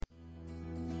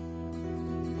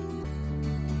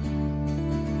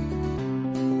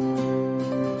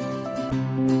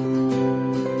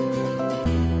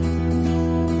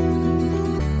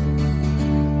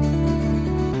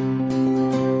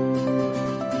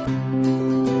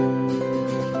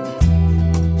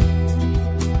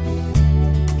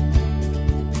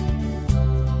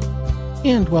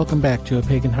And welcome back to A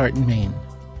Pagan Heart in Maine.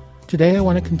 Today I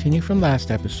want to continue from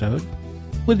last episode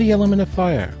with the element of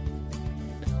fire.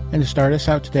 And to start us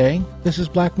out today, this is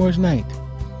Blackmore's Night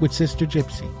with Sister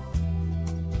Gypsy.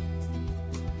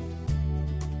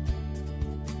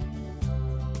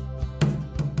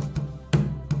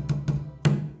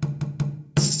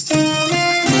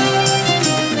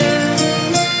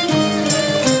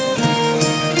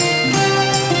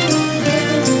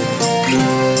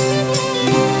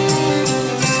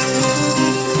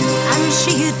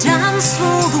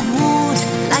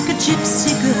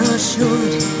 Gypsy girl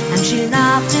should, and she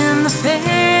laughed in the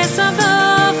face of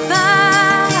the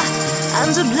fire,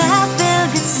 under black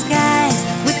velvet skies,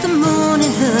 with the moon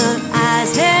in her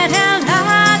eyes, head held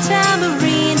high,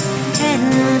 tambourine head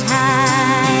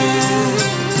high.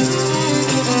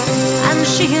 And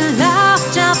she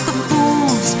laughed at the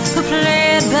fools who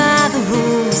played by the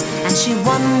rules, and she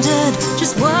wondered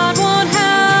just what would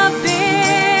have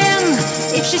been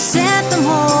if she set them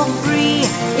all free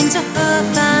into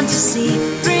her fantasy,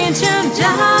 free to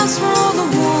dance through the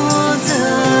woods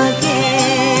again.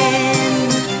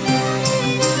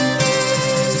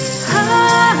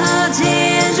 A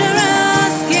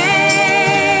dangerous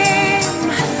game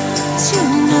to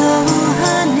know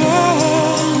her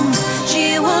name. She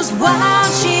was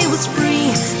wild, she was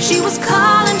free, she was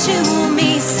calling to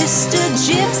me, Sister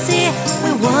Gypsy,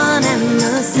 we're one and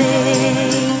the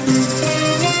same.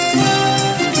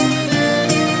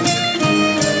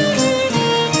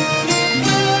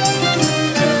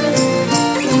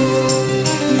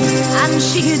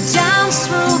 She danced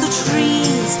through the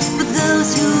trees for those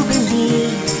who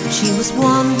believe she was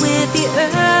one with the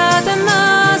earth and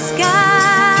the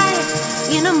sky.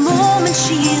 In a moment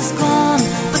she is gone,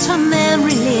 but her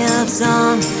memory lives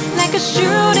on like a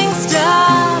shooting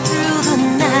star through the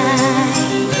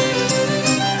night.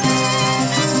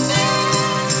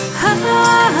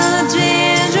 A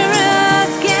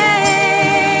dangerous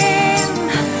game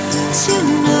to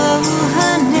know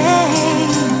her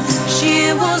name.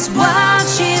 She was wild,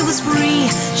 she was free,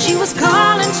 she was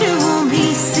calling to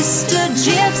me, Sister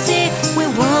Gypsy,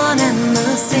 we're one and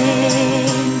the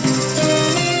same.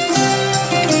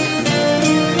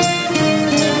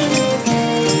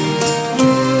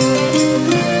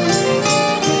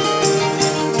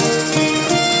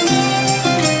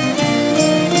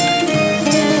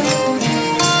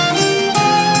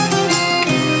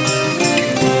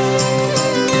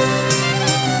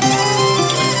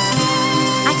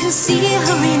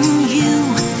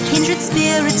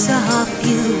 Spirits are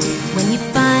few. When you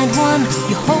find one,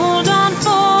 you hold on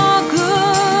for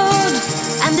good.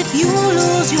 And if you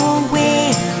lose your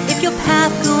way, if your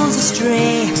path goes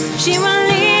astray, she will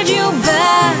lead you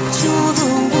back to the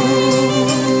wood.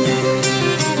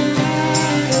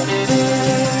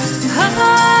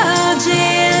 A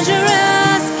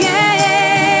dangerous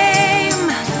game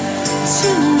to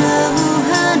know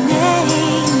her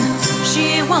name.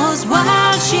 She was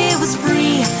wild, she was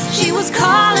free, she was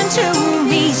calling to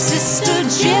me, Sister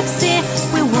Gypsy,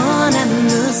 we're one and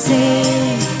the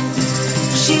same.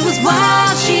 She was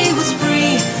wild, she was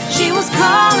free, she was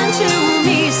calling to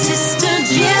me, Sister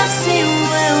Gypsy,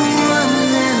 we're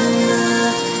one and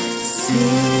the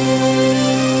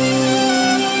same.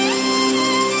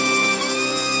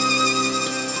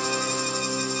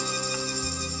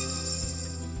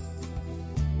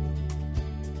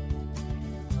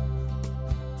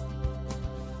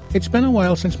 It's been a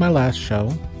while since my last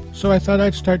show, so I thought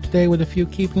I'd start today with a few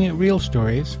keeping it real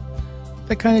stories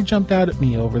that kind of jumped out at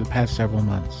me over the past several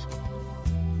months.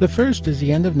 The first is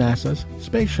the end of NASA's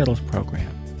Space Shuttles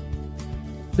program.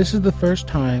 This is the first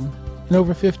time in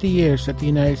over 50 years that the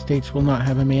United States will not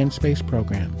have a manned space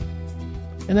program,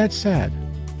 and that's sad.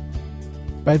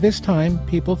 By this time,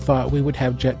 people thought we would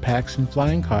have jetpacks and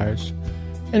flying cars,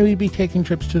 and we'd be taking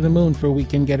trips to the moon for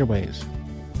weekend getaways.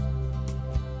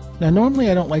 Now, normally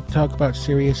I don't like to talk about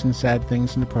serious and sad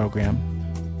things in the program,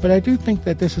 but I do think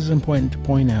that this is important to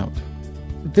point out.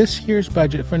 This year's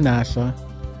budget for NASA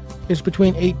is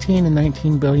between $18 and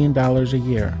 $19 billion a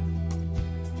year.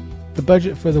 The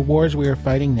budget for the wars we are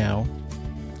fighting now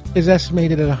is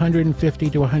estimated at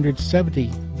 $150 to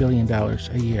 $170 billion a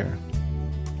year.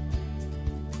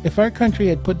 If our country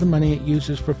had put the money it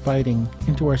uses for fighting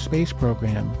into our space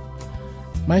program,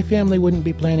 my family wouldn't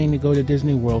be planning to go to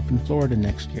Disney World in Florida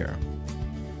next year.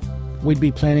 We'd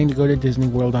be planning to go to Disney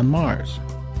World on Mars.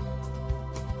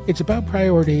 It's about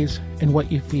priorities and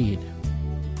what you feed.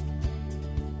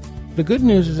 The good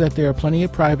news is that there are plenty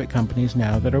of private companies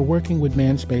now that are working with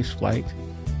manned space flight,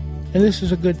 and this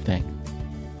is a good thing.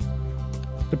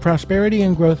 The prosperity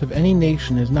and growth of any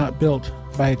nation is not built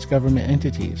by its government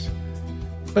entities.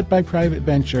 but by private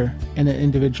venture and an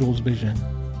individual's vision.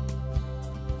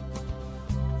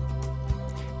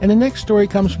 And the next story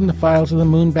comes from the files of the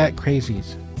Moonbat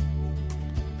Crazies.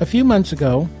 A few months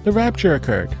ago, the rapture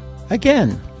occurred.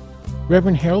 Again!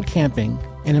 Reverend Harold Camping,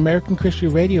 an American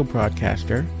Christian radio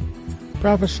broadcaster,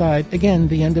 prophesied again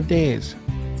the end of days,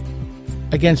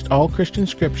 against all Christian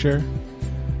scripture,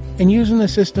 and using the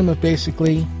system of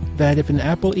basically that if an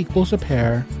apple equals a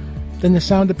pear, then the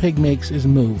sound a pig makes is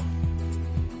moo.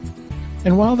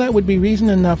 And while that would be reason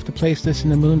enough to place this in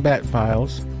the Moonbat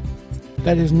files,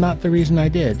 that is not the reason I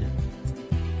did.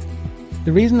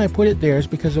 The reason I put it there is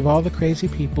because of all the crazy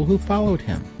people who followed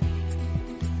him.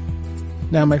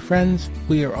 Now, my friends,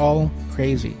 we are all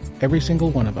crazy, every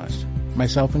single one of us,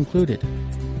 myself included.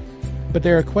 But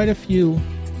there are quite a few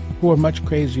who are much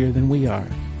crazier than we are.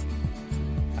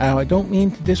 Now, I don't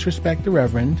mean to disrespect the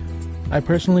Reverend. I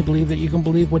personally believe that you can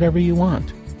believe whatever you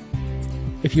want.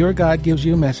 If your God gives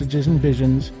you messages and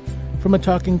visions from a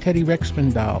talking Teddy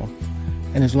Ruxpin doll,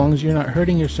 and as long as you're not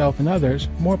hurting yourself and others,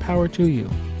 more power to you.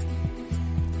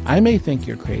 I may think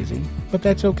you're crazy, but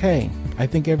that's okay. I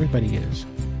think everybody is.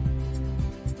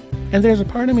 And there's a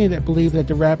part of me that believes that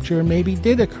the rapture maybe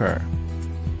did occur,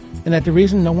 and that the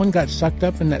reason no one got sucked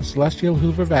up in that celestial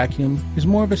Hoover vacuum is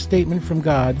more of a statement from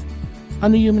God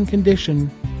on the human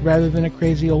condition rather than a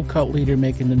crazy old cult leader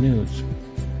making the news.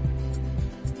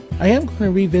 I am going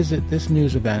to revisit this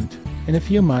news event in a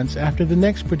few months after the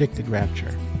next predicted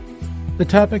rapture. The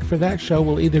topic for that show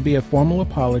will either be a formal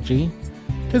apology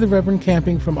to the Reverend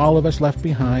Camping from all of us left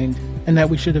behind and that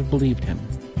we should have believed him,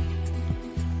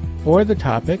 or the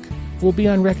topic will be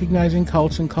on recognizing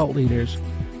cults and cult leaders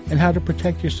and how to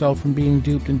protect yourself from being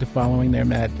duped into following their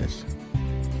madness.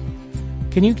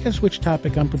 Can you guess which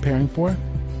topic I'm preparing for?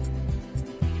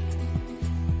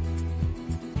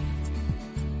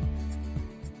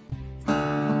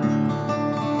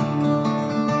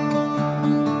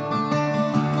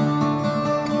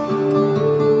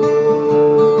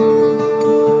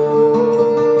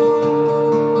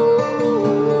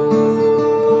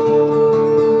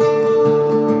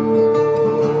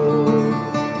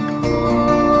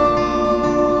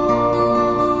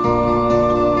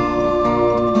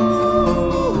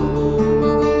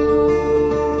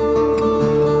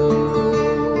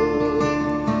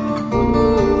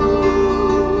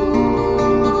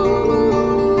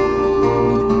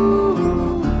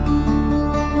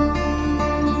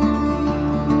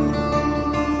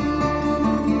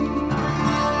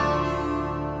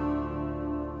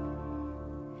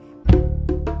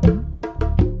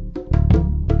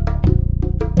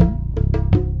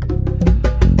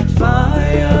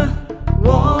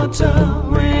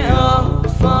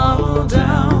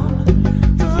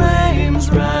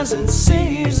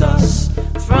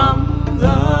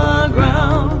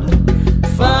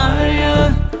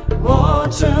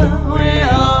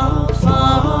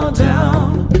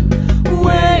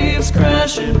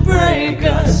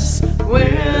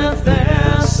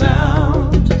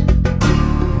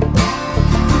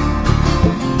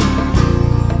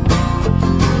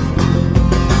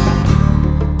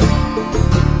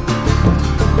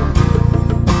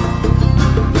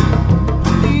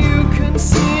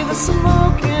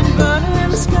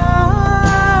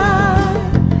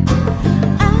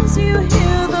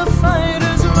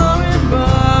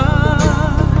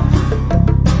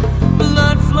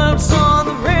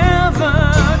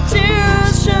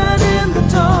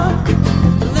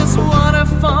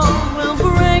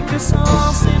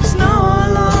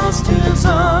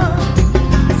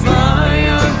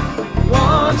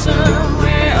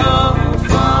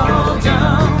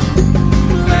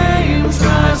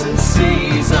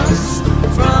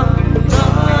 From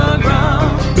the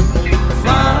ground.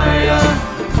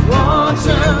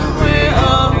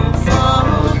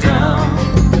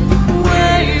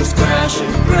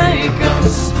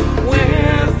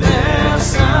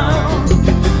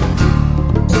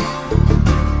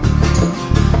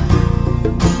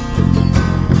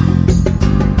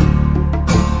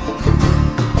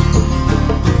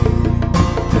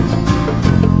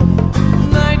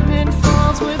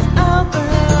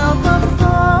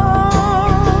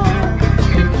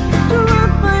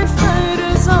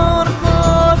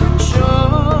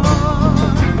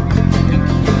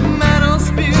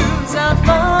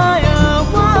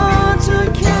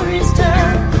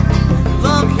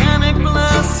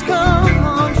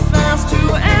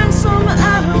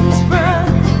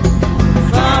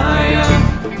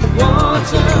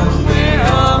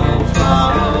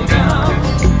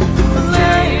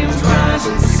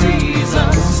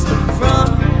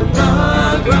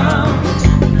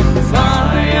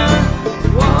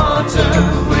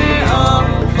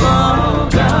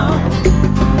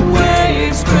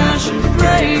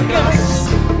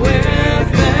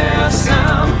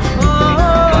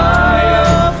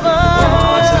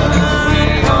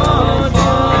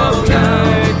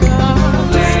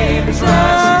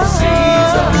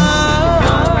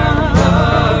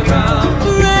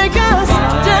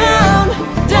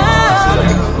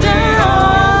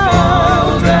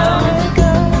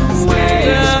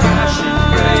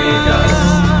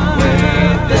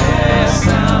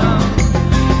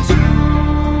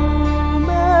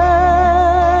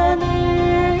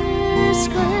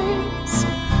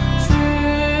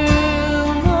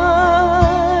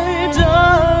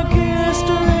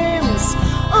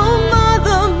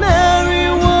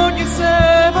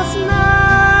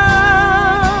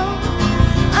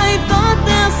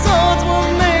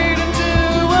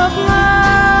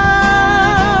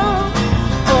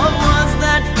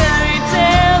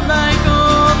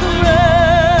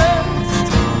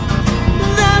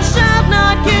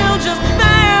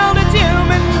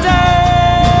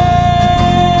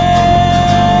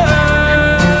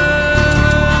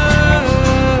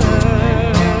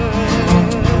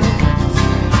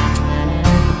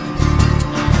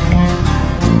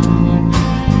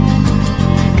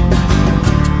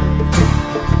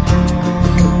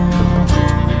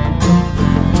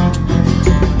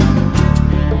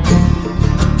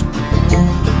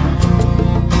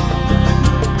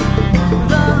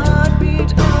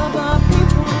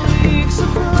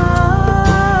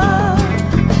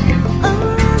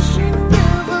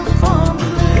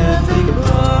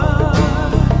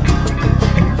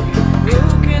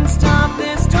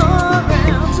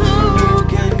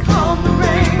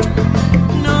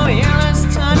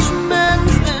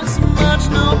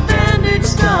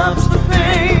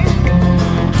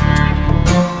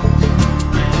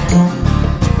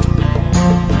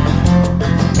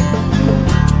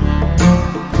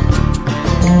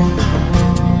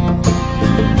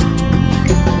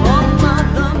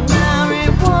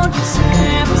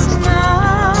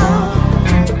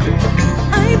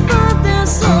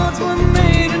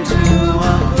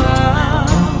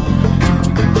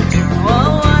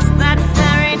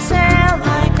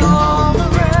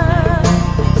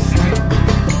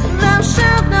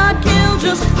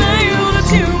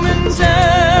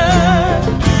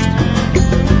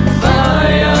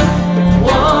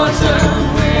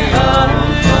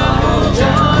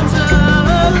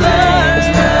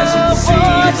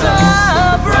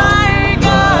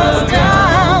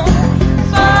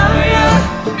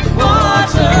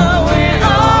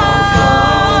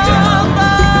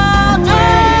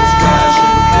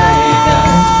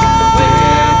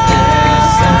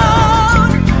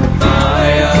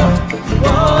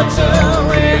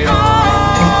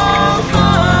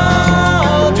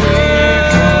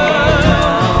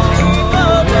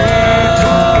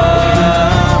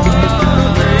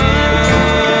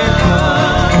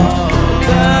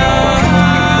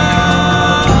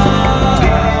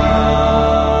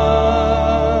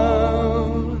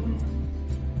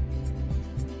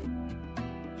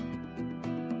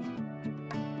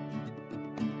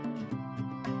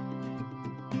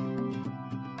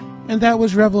 And that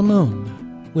was Revel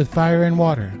Moon with Fire and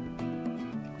Water.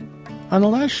 On the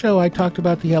last show, I talked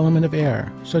about the element of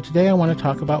air, so today I want to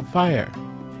talk about fire.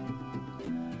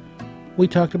 We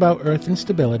talked about earth and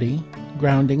stability,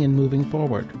 grounding and moving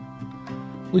forward.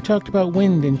 We talked about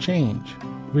wind and change,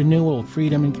 renewal,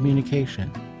 freedom, and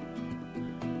communication.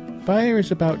 Fire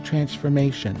is about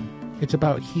transformation. It's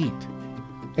about heat.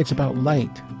 It's about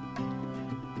light.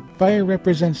 Fire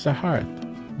represents the hearth,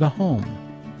 the home.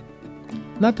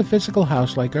 Not the physical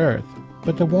house like earth,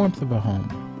 but the warmth of a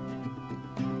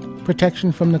home.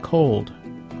 Protection from the cold.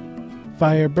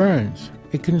 Fire burns.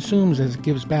 It consumes as it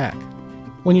gives back.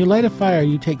 When you light a fire,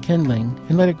 you take kindling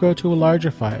and let it grow to a larger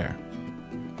fire.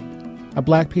 A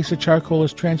black piece of charcoal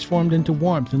is transformed into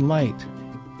warmth and light.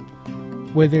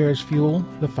 Where there is fuel,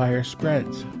 the fire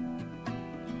spreads.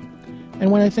 And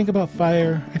when I think about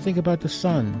fire, I think about the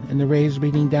sun and the rays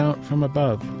beating down from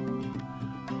above,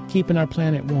 keeping our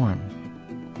planet warm.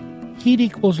 Heat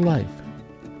equals life.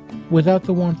 Without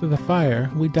the warmth of the fire,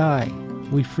 we die,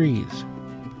 we freeze.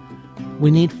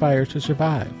 We need fire to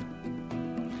survive.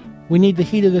 We need the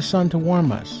heat of the sun to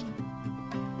warm us.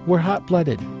 We're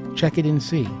hot-blooded, check it and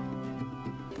see.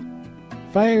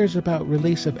 Fire is about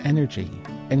release of energy,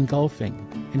 engulfing,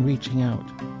 and reaching out.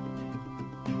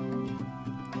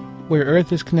 Where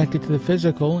earth is connected to the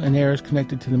physical and air is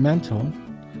connected to the mental,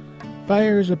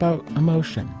 fire is about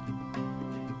emotion.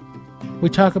 We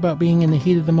talk about being in the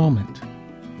heat of the moment.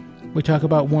 We talk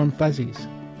about warm fuzzies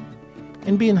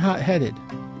and being hot-headed.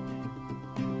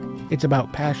 It's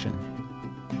about passion.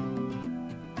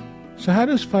 So how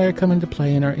does fire come into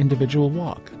play in our individual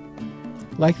walk?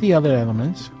 Like the other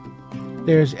elements,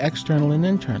 there is external and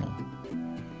internal.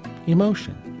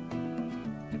 Emotion.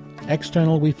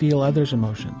 External, we feel others'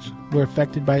 emotions. We're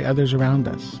affected by others around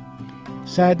us.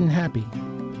 Sad and happy.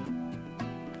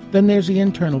 Then there's the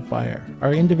internal fire,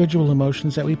 our individual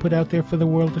emotions that we put out there for the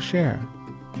world to share.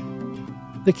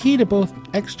 The key to both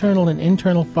external and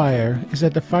internal fire is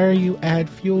that the fire you add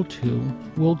fuel to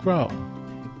will grow.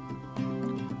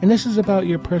 And this is about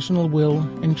your personal will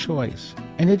and choice,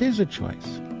 and it is a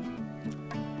choice.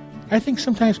 I think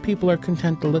sometimes people are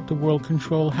content to let the world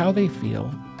control how they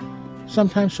feel,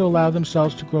 sometimes to allow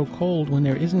themselves to grow cold when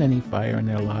there isn't any fire in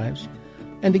their lives,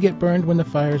 and to get burned when the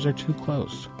fires are too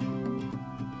close.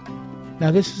 Now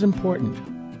this is important.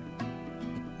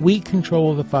 We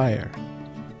control the fire.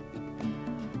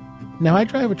 Now I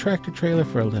drive a tractor trailer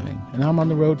for a living, and I'm on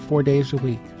the road 4 days a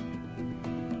week.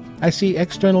 I see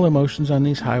external emotions on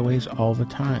these highways all the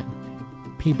time.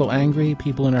 People angry,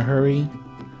 people in a hurry.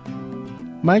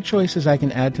 My choice is I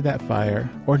can add to that fire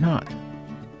or not.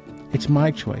 It's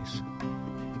my choice.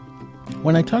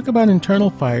 When I talk about internal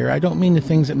fire, I don't mean the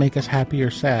things that make us happy or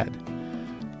sad.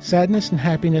 Sadness and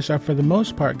happiness are for the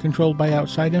most part controlled by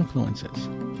outside influences,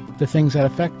 the things that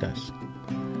affect us.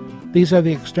 These are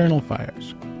the external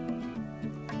fires.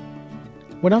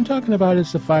 What I'm talking about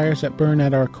is the fires that burn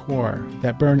at our core,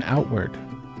 that burn outward.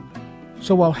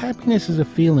 So while happiness is a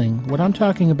feeling, what I'm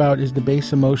talking about is the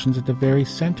base emotions at the very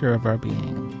center of our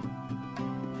being.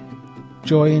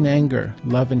 Joy and anger,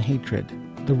 love and hatred,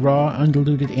 the raw,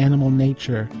 undiluted animal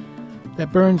nature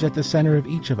that burns at the center of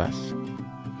each of us,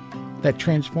 that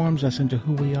transforms us into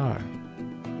who we are.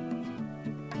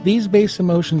 These base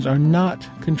emotions are not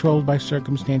controlled by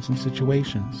circumstance and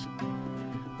situations.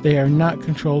 They are not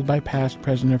controlled by past,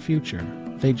 present, or future.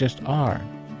 They just are.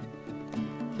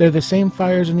 They're the same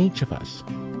fires in each of us.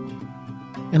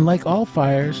 And like all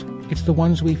fires, it's the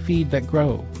ones we feed that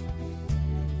grow.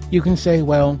 You can say,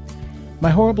 well,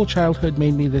 my horrible childhood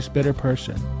made me this bitter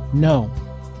person. No.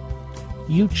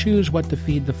 You choose what to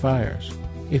feed the fires.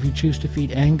 If you choose to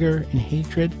feed anger and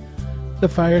hatred, the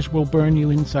fires will burn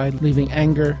you inside, leaving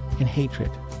anger and hatred.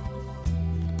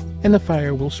 And the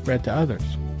fire will spread to others.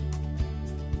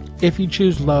 If you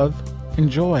choose love and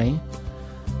joy,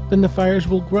 then the fires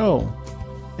will grow,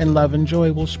 and love and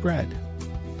joy will spread.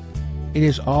 It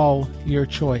is all your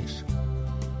choice.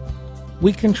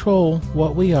 We control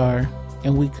what we are,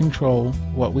 and we control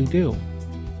what we do.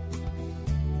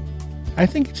 I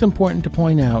think it's important to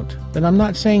point out that I'm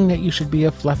not saying that you should be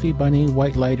a fluffy bunny,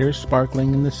 white lighter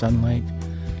sparkling in the sunlight,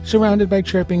 surrounded by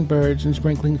chirping birds and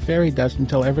sprinkling fairy dust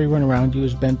until everyone around you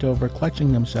is bent over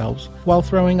clutching themselves while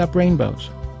throwing up rainbows.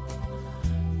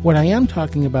 What I am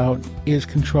talking about is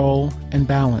control and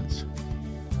balance.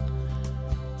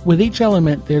 With each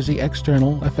element, there's the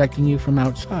external affecting you from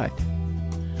outside.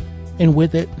 And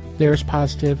with it, there's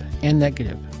positive and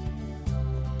negative.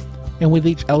 And with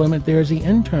each element, there is the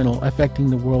internal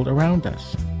affecting the world around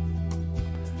us.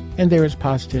 And there is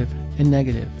positive and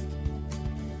negative.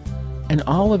 And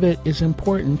all of it is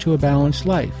important to a balanced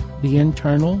life, the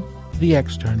internal, the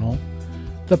external,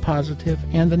 the positive,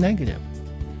 and the negative.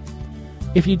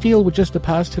 If you deal with just the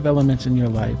positive elements in your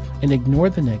life and ignore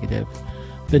the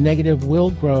negative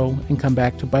will grow and come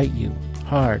back to bite you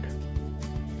hard.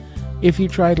 If you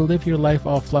try to live your life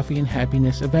all fluffy and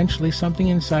happiness, eventually something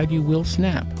inside you will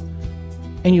snap.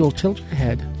 And you'll tilt your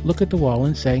head, look at the wall,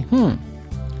 and say,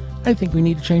 I think we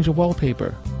need to change the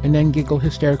wallpaper, and then giggle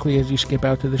hysterically as you skip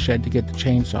out to the shed to get the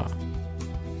chainsaw.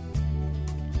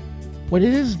 What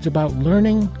it is, it's about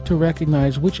learning to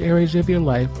recognize which areas of your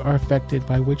life are affected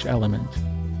by which element.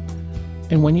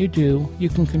 And when you do, you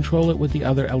can control it with the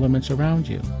other elements around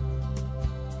you.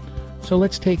 So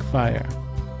let's take fire.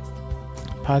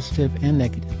 Positive and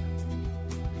negative.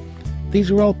 These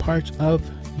are all parts of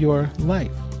your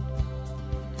life.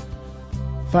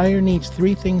 Fire needs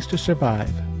 3 things to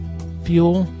survive: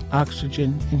 fuel,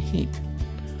 oxygen, and heat,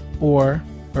 or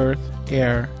earth,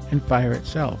 air, and fire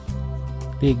itself,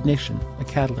 the ignition, a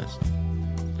catalyst.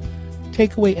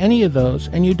 Take away any of those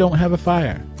and you don't have a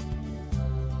fire.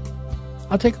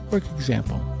 I'll take a work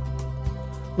example.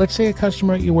 Let's say a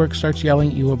customer at your work starts yelling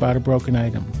at you about a broken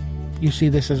item. You see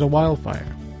this as a wildfire.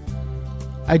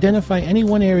 Identify any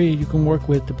one area you can work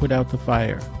with to put out the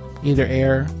fire, either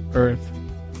air, earth,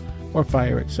 or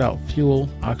fire itself, fuel,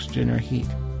 oxygen, or heat.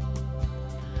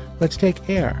 Let's take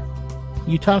air.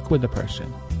 You talk with the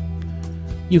person.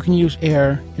 You can use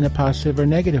air in a positive or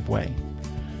negative way.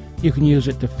 You can use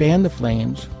it to fan the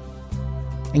flames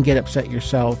and get upset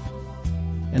yourself,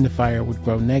 and the fire would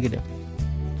grow negative.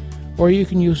 Or you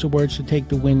can use the words to take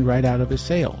the wind right out of his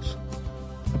sails,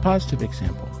 a positive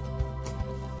example.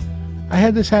 I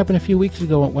had this happen a few weeks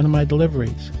ago at one of my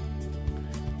deliveries.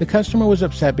 The customer was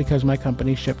upset because my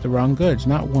company shipped the wrong goods,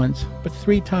 not once, but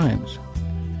 3 times.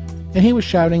 And he was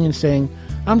shouting and saying,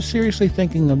 "I'm seriously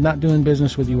thinking of not doing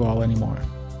business with you all anymore."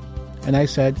 And I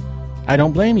said, "I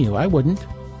don't blame you, I wouldn't."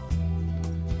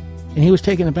 And he was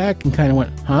taken aback and kind of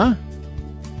went, "Huh?"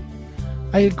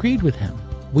 I agreed with him.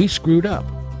 We screwed up.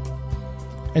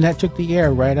 And that took the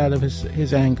air right out of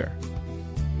his anger.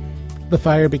 The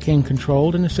fire became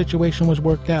controlled and the situation was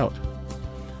worked out.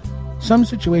 Some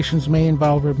situations may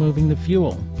involve removing the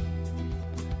fuel.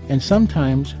 And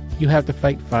sometimes you have to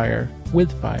fight fire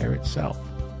with fire itself.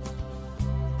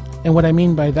 And what I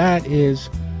mean by that is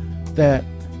that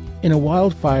in a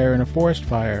wildfire and a forest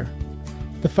fire,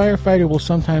 the firefighter will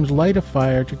sometimes light a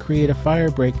fire to create a fire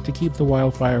break to keep the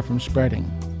wildfire from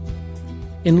spreading.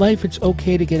 In life, it's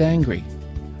okay to get angry,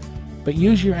 but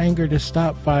use your anger to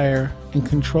stop fire and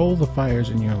control the fires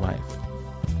in your life.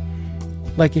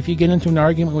 Like if you get into an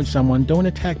argument with someone, don't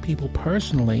attack people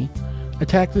personally,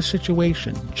 attack the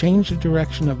situation, change the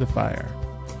direction of the fire.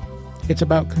 It's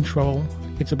about control,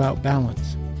 it's about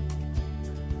balance.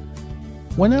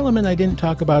 One element I didn't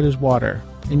talk about is water,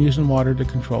 and using water to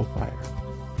control fire.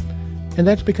 And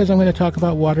that's because I'm going to talk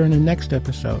about water in the next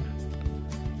episode.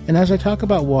 And as I talk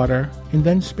about water, and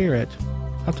then spirit,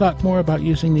 I'll talk more about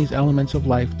using these elements of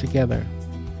life together.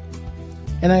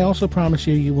 And I also promise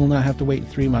you will not have to wait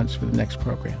 3 months for the next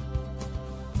program.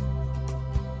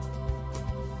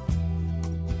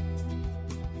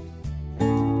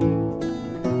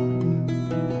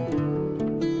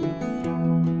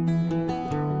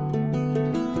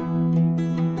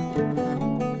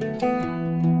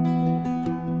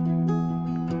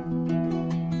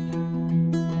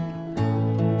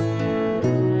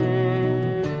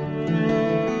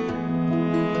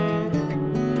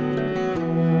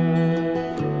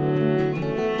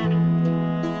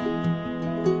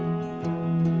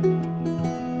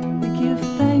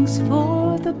 Thanks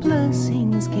for the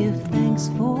blessings, give thanks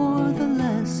for the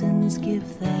lessons, give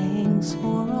thanks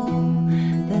for all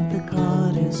that the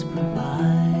Goddess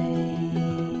provides.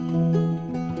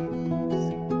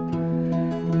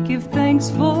 Give thanks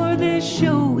for this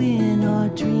showing, our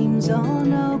dreams are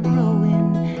now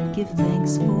growing. Give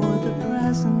thanks for the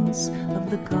presence of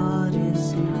the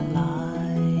Goddess in our lives.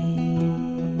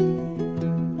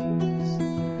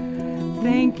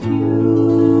 Thank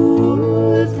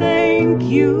you, thank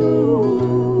you,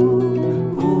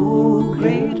 oh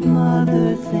great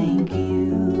Mother, thank you.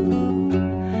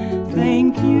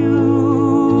 Thank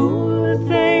you,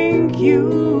 thank you,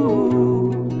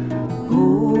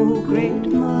 oh great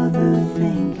Mother,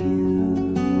 thank you.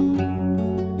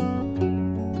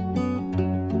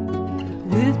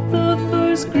 With the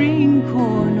first green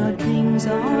corn, our dreams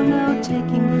are now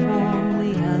taking form.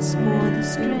 We ask for the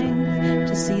strength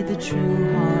to see the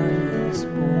true harvest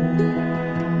born.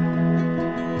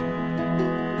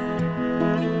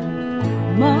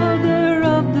 Mother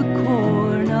of the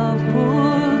corn, of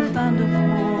hoof and of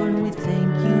horn, we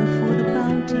thank you for the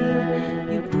bounty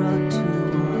you brought to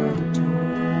our door.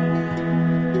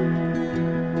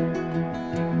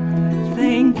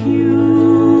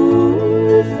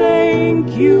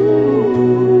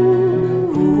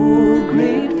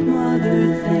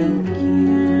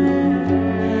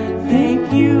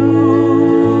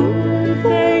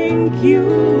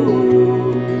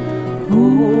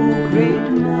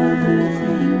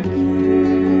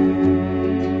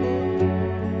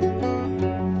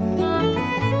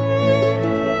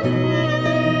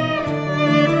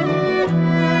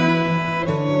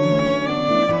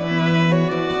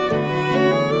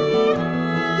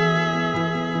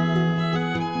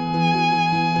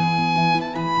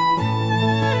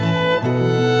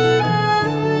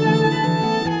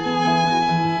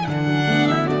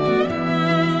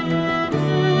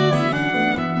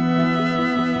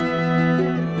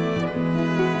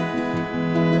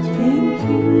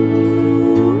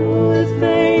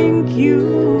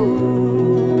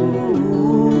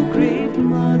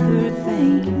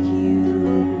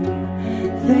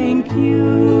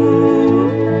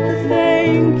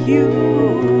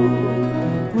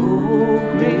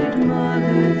 great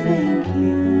mother, thank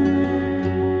you.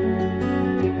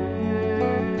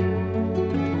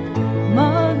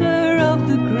 Mother of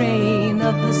the grain,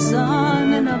 of the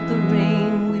sun and of the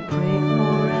rain, we pray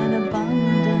for an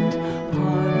abundant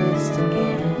harvest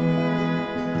again.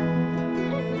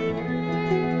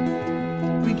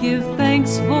 We give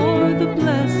thanks for the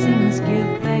blessings,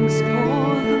 give thanks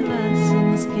for the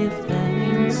lessons, give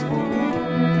thanks for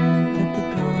all that the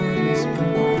goddess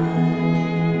provides.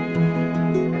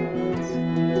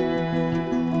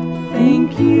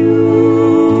 Thank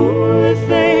you,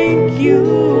 thank you,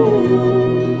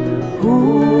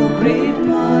 oh great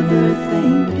mother,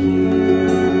 thank you.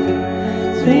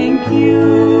 Thank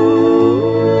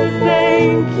you,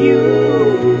 thank you,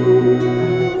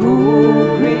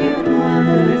 oh great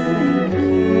mother, thank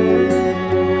you.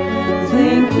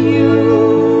 Thank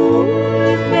you,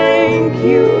 thank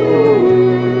you,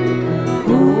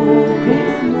 oh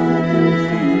great mother,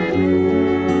 thank you.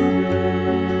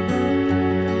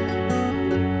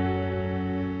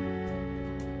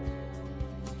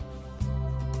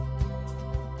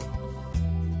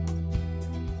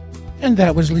 And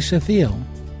that was Lisa Thiel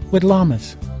with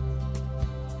Llamas.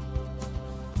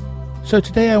 So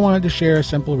today I wanted to share a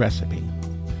simple recipe,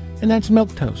 and that's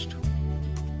milk toast.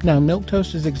 Now, milk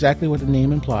toast is exactly what the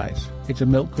name implies. It's a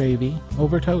milk gravy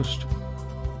over toast.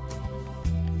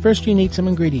 First, you need some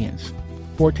ingredients: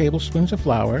 4 tablespoons of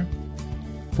flour,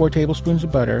 4 tablespoons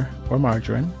of butter or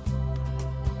margarine,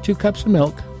 2 cups of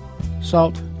milk,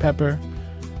 salt, pepper,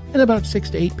 and about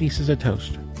 6 to 8 pieces of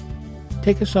toast.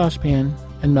 Take a saucepan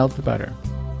and melt the butter.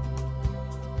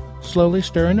 Slowly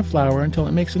stir in the flour until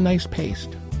it makes a nice paste.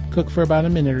 Cook for about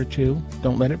a minute or 2,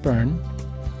 don't let it burn.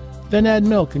 Then add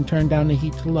milk and turn down the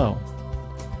heat to low.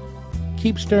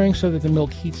 Keep stirring so that the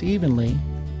milk heats evenly,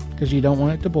 because you don't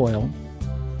want it to boil.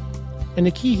 And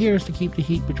the key here is to keep the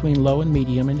heat between low and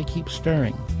medium and to keep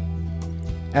stirring.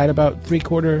 Add about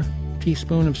 3/4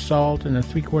 teaspoon of salt and a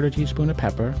 3/4 teaspoon of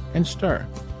pepper and stir.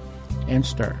 And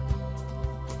stir.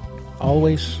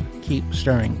 Always keep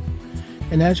stirring.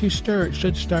 And as you stir, it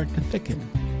should start to thicken.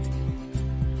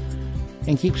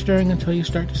 And keep stirring until you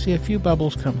start to see a few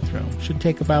bubbles come through. Should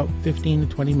take about 15 to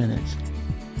 20 minutes.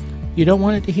 You don't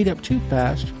want it to heat up too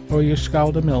fast or you'll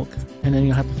scald the milk and then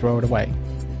you'll have to throw it away.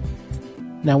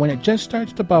 Now when it just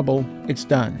starts to bubble, it's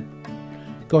done.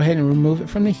 Go ahead and remove it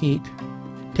from the heat.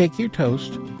 Take your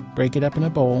toast, break it up in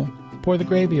a bowl, pour the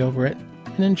gravy over it,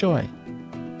 and enjoy.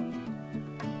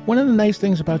 One of the nice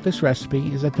things about this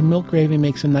recipe is that the milk gravy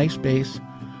makes a nice base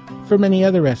for many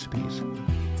other recipes.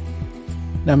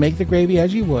 Now make the gravy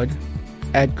as you would.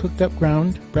 Add cooked up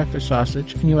ground breakfast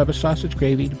sausage and you have a sausage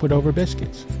gravy to put over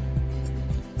biscuits.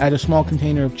 Add a small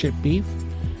container of chipped beef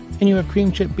and you have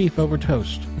cream chipped beef over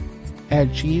toast.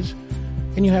 Add cheese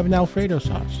and you have an Alfredo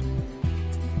sauce.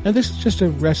 Now this is just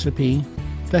a recipe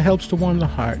that helps to warm the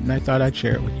heart, and I thought I'd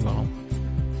share it with you all.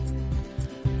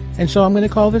 And so I'm going to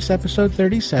call this episode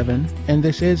 37, and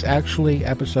this is actually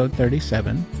episode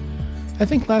 37. I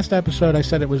think last episode I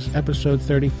said it was episode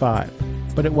 35,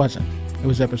 but it wasn't. It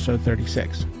was episode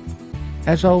 36.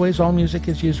 As always, all music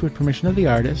is used with permission of the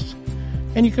artists,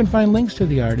 and you can find links to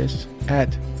the artists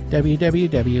at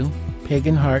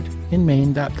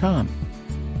www.paganheartinmaine.com.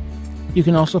 You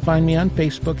can also find me on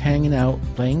Facebook hanging out,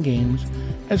 playing games,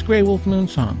 as Grey Wolf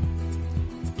Moonsong.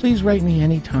 Please write me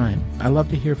anytime. I love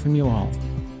to hear from you all.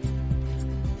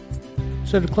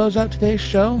 So to close out today's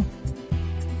show,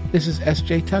 this is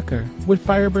S.J. Tucker with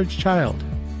Firebird's Child.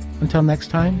 Until next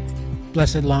time,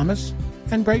 blessed llamas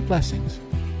and bright blessings.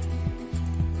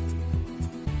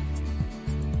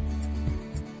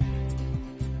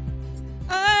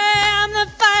 I am the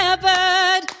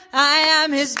firebird, I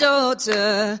am his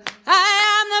daughter. I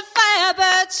am the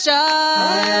firebird's child.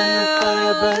 I am the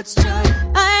firebird's child.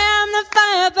 I am the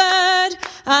firebird,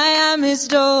 I am his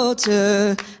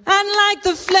daughter. And like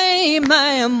the flame,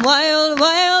 I am wild,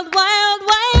 wild, wild,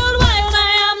 wild, wild.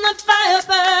 I am the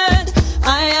firebird,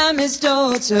 I am his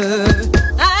daughter.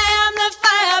 I am the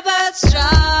firebird's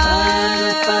child. I am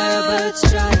the firebird's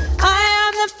child. I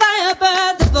am the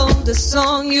firebird, the boldest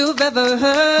song you've ever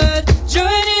heard.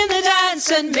 Join in the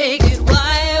dance and make it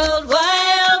wild,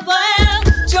 wild, wild.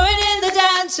 Join in the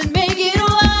dance and make it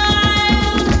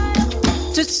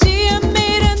wild. To see a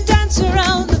maiden dance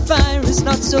around the fire is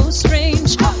not so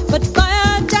strange, but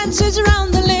fire dances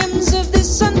around the limbs of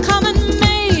this uncommon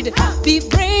maid. Be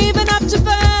brave enough to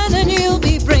burn and you'll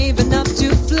be brave enough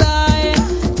to fly.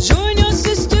 Join your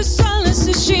sister Solace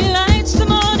as she lights the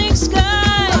morning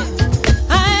sky.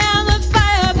 I am the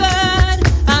firebird,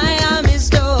 I am his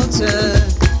daughter.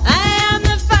 I am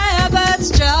the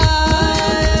firebird's child.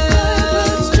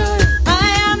 I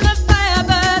am the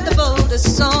firebird, the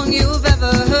boldest song you've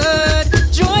ever heard.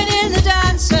 Join in the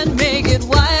dance and make it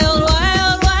wild,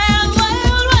 wild, wild,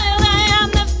 wild, wild. I am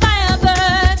the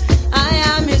Firebird, I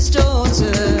am his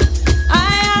daughter,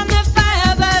 I am the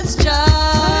Firebird's child.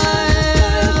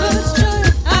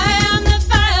 I am the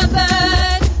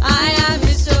Firebird, I am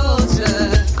his daughter,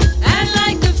 and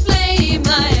like the flame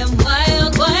I am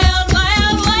wild, wild,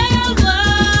 wild, wild,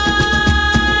 wild.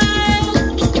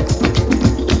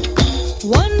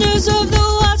 Wonders of the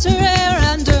water, air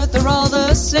and earth are all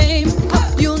the same.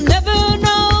 You'll never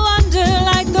know a wonder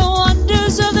like the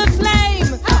wonders of the flame.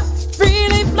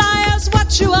 Freely fly as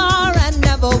what you are and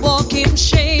never walk in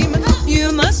shame.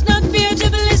 You must not fear to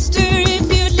blister if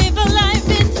you live a life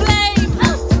in flame.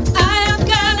 I am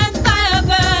girl and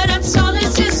Firebird and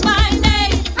solace is my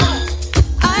name.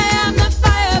 I am the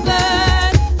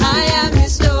Firebird, I am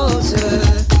his daughter,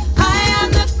 I am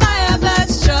the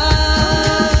Firebird's child.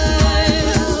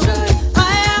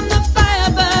 I am the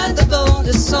Firebird, the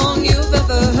boldest song you've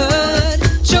ever heard.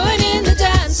 Join in the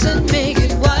dance and make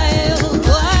it wild,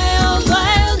 wild,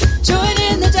 wild. Join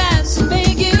in the dance and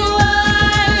make it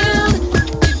wild.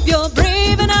 If you're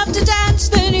brave enough to dance,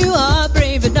 then you are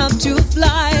brave enough to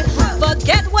fly.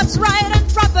 Forget what's right and